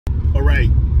right.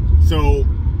 So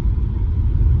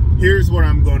here's what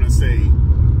I'm going to say.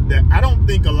 That I don't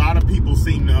think a lot of people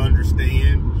seem to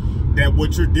understand that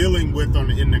what you're dealing with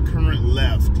in the current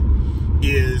left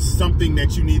is something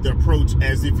that you need to approach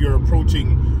as if you're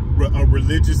approaching a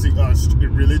religious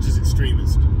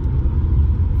extremist.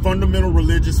 Fundamental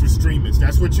religious extremist.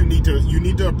 That's what you need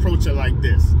to approach it like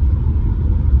this.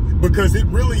 Because it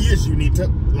really is, you need to,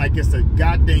 like it's a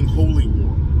goddamn holy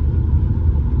war.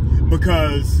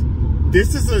 Because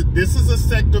this is a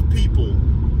sect of people,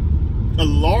 a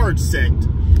large sect,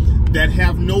 that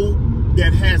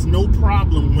has no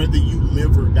problem whether you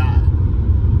live or die.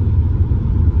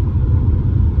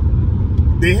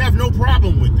 They have no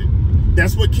problem with it.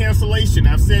 That's what cancellation.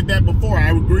 I've said that before.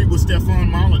 I agree with Stefan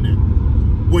Molyneux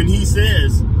when he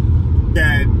says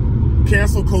that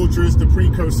cancel culture is the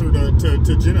precursor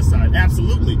to genocide.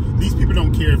 Absolutely. These people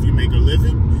don't care if you make a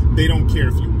living. They don't care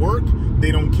if you work.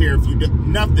 They don't care if you do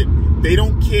nothing. They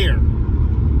don't care.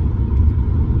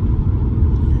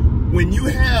 When you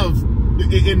have,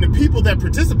 and the people that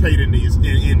participate in this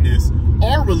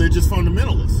are religious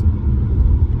fundamentalists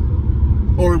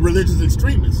or religious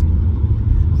extremists.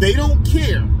 They don't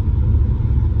care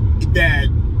that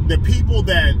the people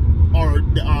that are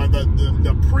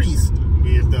the priest,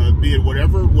 be it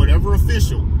whatever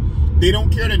official, they don't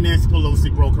care that Nancy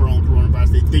Pelosi broke her own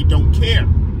coronavirus. They don't care.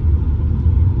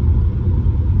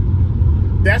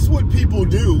 That's what people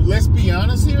do. Let's be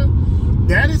honest here.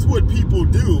 That is what people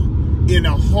do in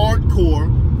a hardcore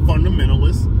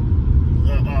fundamentalist,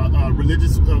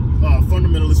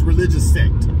 fundamentalist religious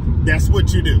sect. That's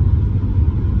what you do.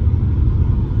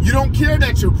 You don't care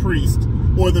that your priest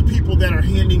or the people that are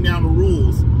handing down the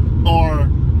rules are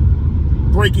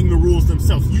breaking the rules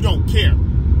themselves. You don't care.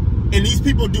 And these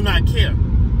people do not care.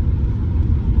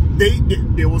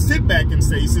 They will sit back and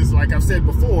say, since, like I've said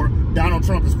before, Donald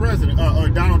Trump is president,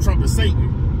 Donald Trump is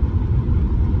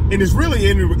Satan. And it's really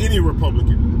any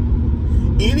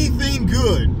Republican. Anything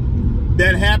good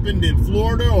that happened in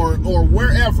Florida or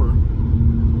wherever,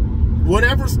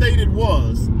 whatever state it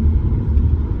was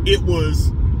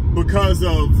because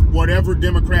of whatever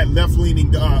Democrat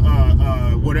left-leaning,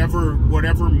 whatever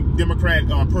Democrat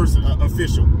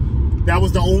official. That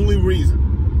was the only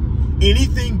reason.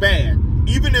 Anything bad,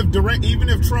 even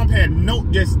if Trump had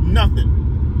just nothing.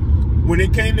 When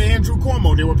it came to Andrew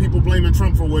Cuomo, there were people blaming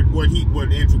Trump for what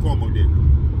Andrew Cuomo did,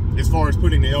 as far as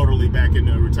putting the elderly back in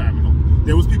the retirement home.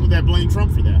 There was people that blamed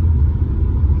Trump for that.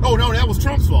 Oh no, that was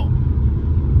Trump's fault.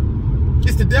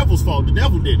 It's the devil's fault. The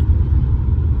devil did it.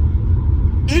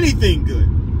 Anything good.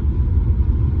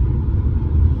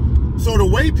 So the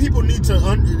way people need to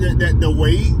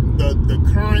the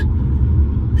current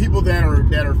people that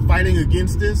are fighting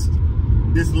against this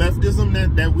leftism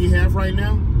that we have right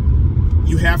now,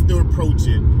 you have to approach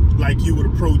it like you would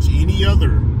approach any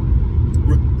other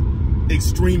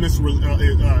extremist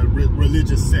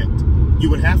religious sect. You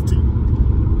would have to.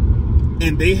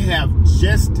 And they have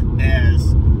just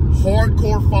as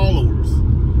hardcore followers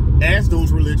as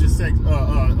those religious sects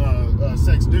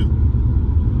do.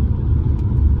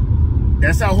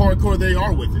 That's how hardcore they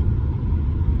are with it.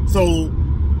 So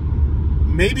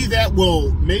maybe that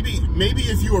will, maybe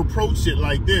if you approach it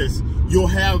like this, you'll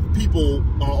have people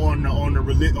on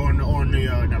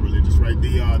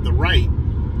the right,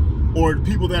 or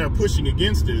people that are pushing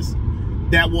against this,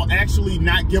 that will actually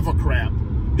not give a crap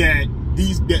that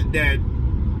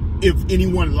if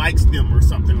anyone likes them or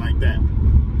something like that.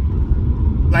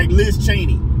 Like Liz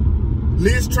Cheney.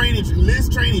 Liz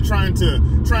Cheney trying to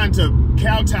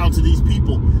kowtow to these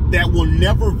people that will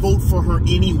never vote for her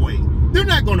anyway. They're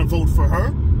not going to vote for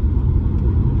her.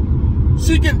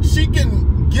 She can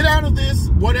get out of this,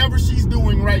 whatever she's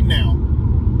doing right now,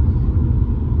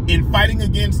 in fighting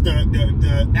against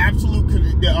the absolute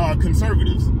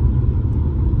conservatives,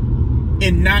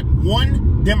 and not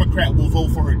one Democrat will vote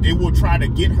for her. They will try to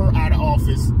get her out of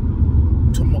office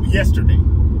yesterday.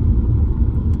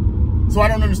 So I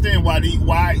don't understand why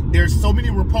there's so many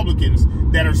Republicans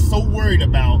that are so worried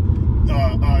about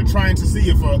trying to see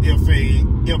if a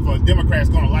Democrat's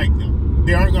going to like them.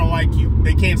 They aren't going to like you.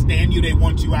 They can't stand you. They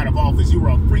want you out of office. You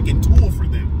are a freaking tool for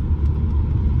them.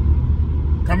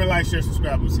 Comment, like, share,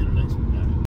 subscribe. We'll see you next one.